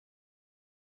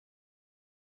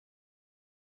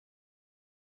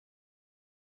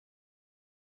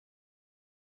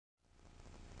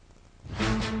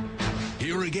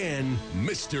again,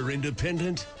 Mr.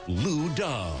 Independent, Lou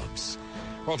Dobbs.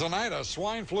 Well, tonight, a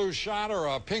swine flu shot or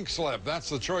a pink slip. That's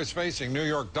the choice facing New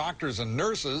York doctors and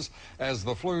nurses as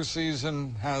the flu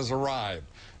season has arrived.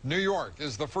 New York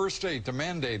is the first state to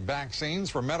mandate vaccines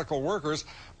for medical workers,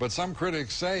 but some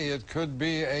critics say it could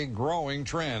be a growing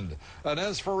trend.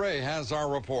 Inez Ferre has our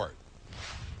report.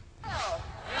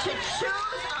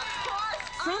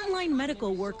 Frontline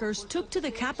medical workers took to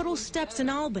the Capitol steps in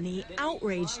Albany,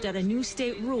 outraged at a new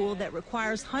state rule that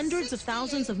requires hundreds of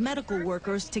thousands of medical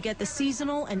workers to get the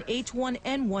seasonal and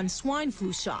H1N1 swine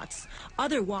flu shots.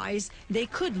 Otherwise, they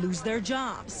could lose their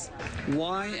jobs.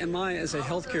 Why am I, as a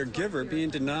healthcare giver, being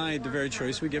denied the very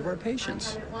choice we give our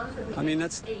patients? I mean,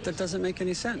 that doesn't make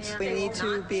any sense. We need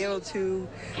to be able to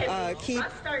keep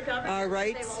our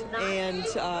rights, and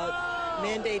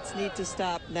mandates need to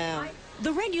stop now.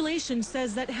 The regulation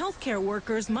says that healthcare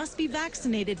workers must be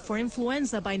vaccinated for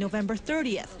influenza by November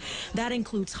 30th. That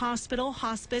includes hospital,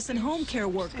 hospice, and home care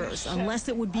workers, unless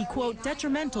it would be, quote,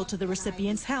 detrimental to the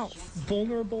recipient's health.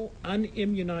 Vulnerable,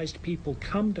 unimmunized people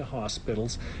come to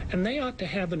hospitals, and they ought to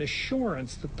have an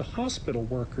assurance that the hospital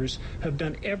workers have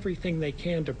done everything they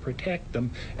can to protect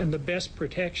them, and the best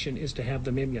protection is to have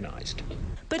them immunized.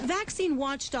 But vaccine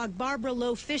watchdog Barbara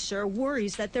Lowe Fisher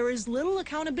worries that there is little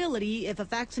accountability if a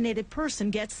vaccinated person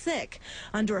gets sick.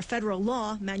 Under a federal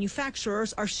law,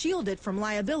 manufacturers are shielded from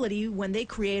liability when they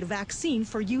create a vaccine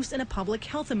for use in a public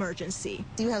health emergency.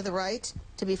 You have the right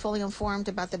to be fully informed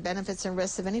about the benefits and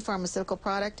risks of any pharmaceutical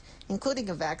product, including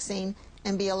a vaccine,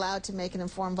 and be allowed to make an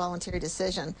informed voluntary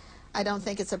decision. I don't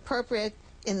think it's appropriate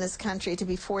in this country to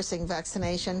be forcing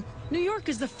vaccination. New York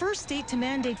is the first state to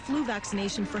mandate flu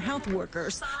vaccination for health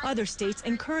workers. Other states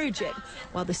encourage it.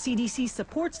 While the CDC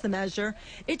supports the measure,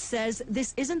 it says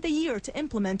this isn't the year to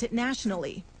implement it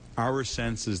nationally. Our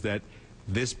sense is that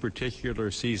this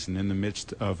particular season in the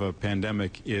midst of a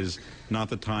pandemic is not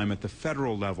the time at the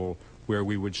federal level where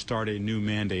we would start a new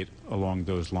mandate along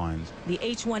those lines. The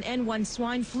H1N1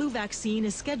 swine flu vaccine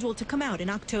is scheduled to come out in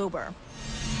October.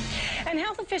 And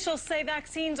health officials say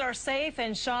vaccines are safe,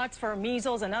 and shots for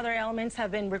measles and other ailments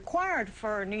have been required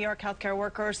for New York healthcare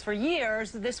workers for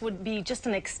years. This would be just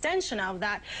an extension of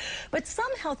that. But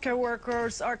some healthcare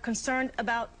workers are concerned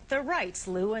about their rights,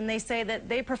 Lou, and they say that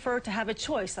they prefer to have a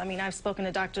choice. I mean, I've spoken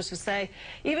to doctors who say,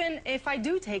 even if I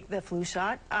do take the flu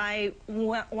shot, I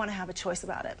want to have a choice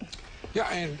about it. Yeah,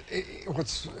 and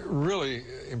what's really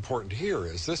important here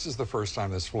is this is the first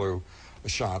time this flu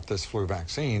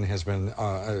vaccine has been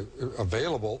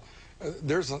available.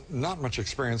 There's not much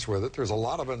experience with it. There's a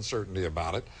lot of uncertainty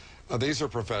about it. These are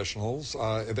professionals.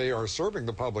 They are serving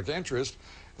the public interest.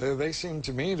 They seem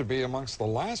to me to be amongst the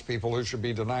last people who should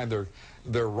be denied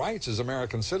their rights as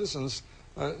American citizens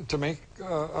to make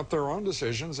up their own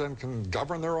decisions and can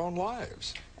govern their own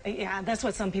lives. Yeah, that's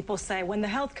what some people say. When the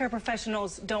healthcare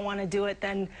professionals don't want to do it,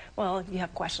 then, well, you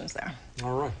have questions there.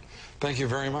 All right. Thank you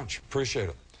very much. Appreciate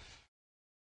it.